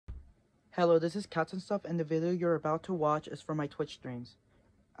Hello, this is Cats and Stuff, and the video you're about to watch is for my Twitch streams.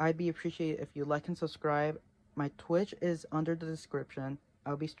 I'd be appreciated if you like and subscribe. My Twitch is under the description.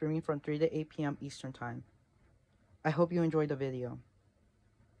 I'll be streaming from 3 to 8 p.m. Eastern Time. I hope you enjoyed the video.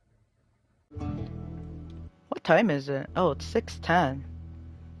 What time is it? Oh, it's 6:10.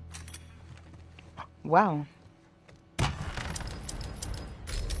 Wow.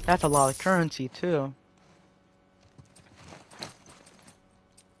 That's a lot of currency, too.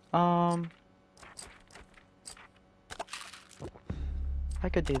 I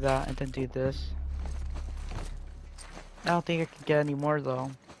could do that and then do this. I don't think I can get any more,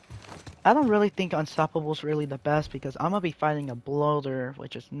 though. I don't really think Unstoppable's really the best because I'm gonna be fighting a Bloater,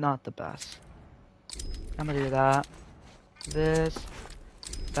 which is not the best. I'm gonna do that. This.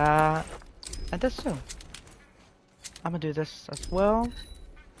 That. And this too. I'm gonna do this as well.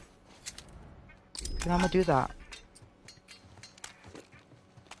 And I'm gonna do that.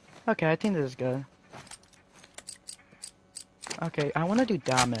 Okay, I think this is good. Okay, I wanna do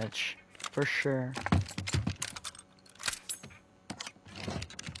damage. For sure.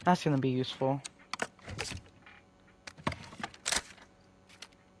 That's gonna be useful.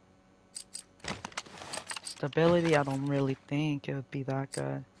 Stability, I don't really think it would be that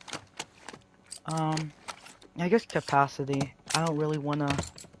good. I guess capacity. I don't really wanna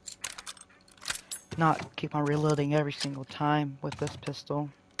not keep on reloading every single time with this pistol.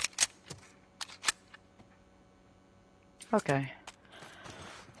 Okay.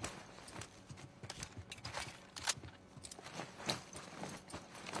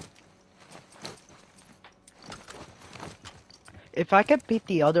 If I can beat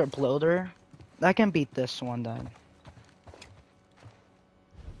the other Bloater, I can beat this one then.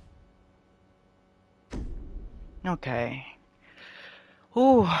 Okay.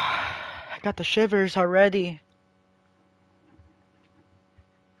 Ooh, I got the shivers already.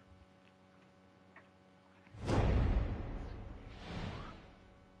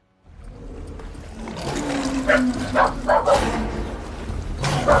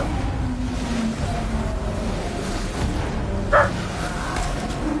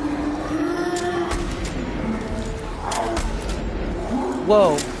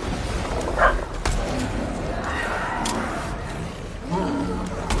 Whoa.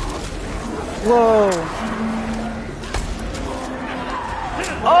 Whoa.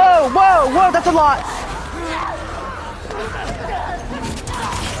 Oh, whoa, whoa, that's a lot.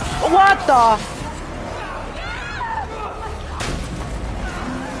 What the?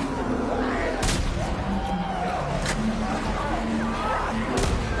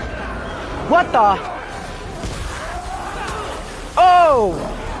 What the? Oh!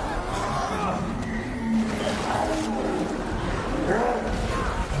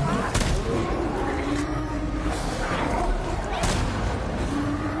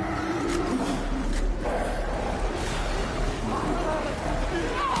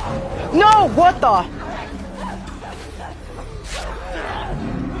 No! What the?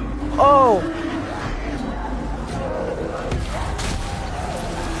 Oh!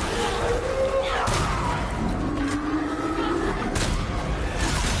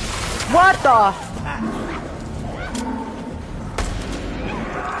 What the?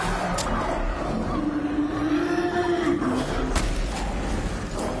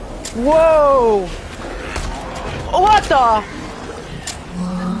 Whoa! What the?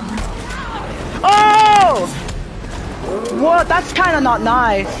 Oh! What? That's kind of not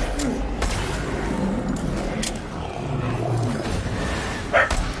nice.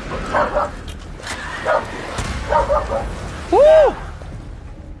 Woo!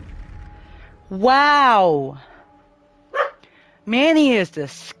 Wow! Manny is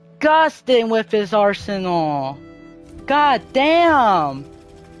disgusting with his arsenal. God damn!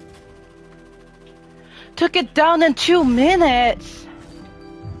 Took it down in 2 minutes!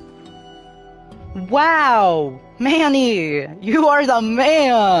 Wow! Manny! You are the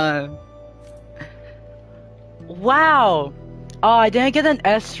man! Wow! Oh, I didn't get an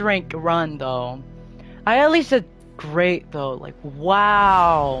S rank run though. I at least did great though. Like,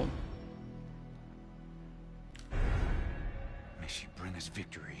 wow! May she bring us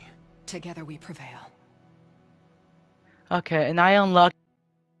victory. Together we prevail. Okay, and I unlocked.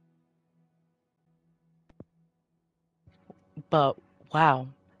 But, wow.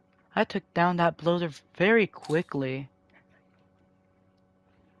 I took down that Bloater very quickly.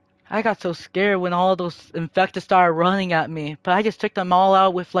 I got so scared when all those infected started running at me, but I just took them all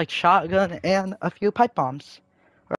out with like shotgun and a few pipe bombs.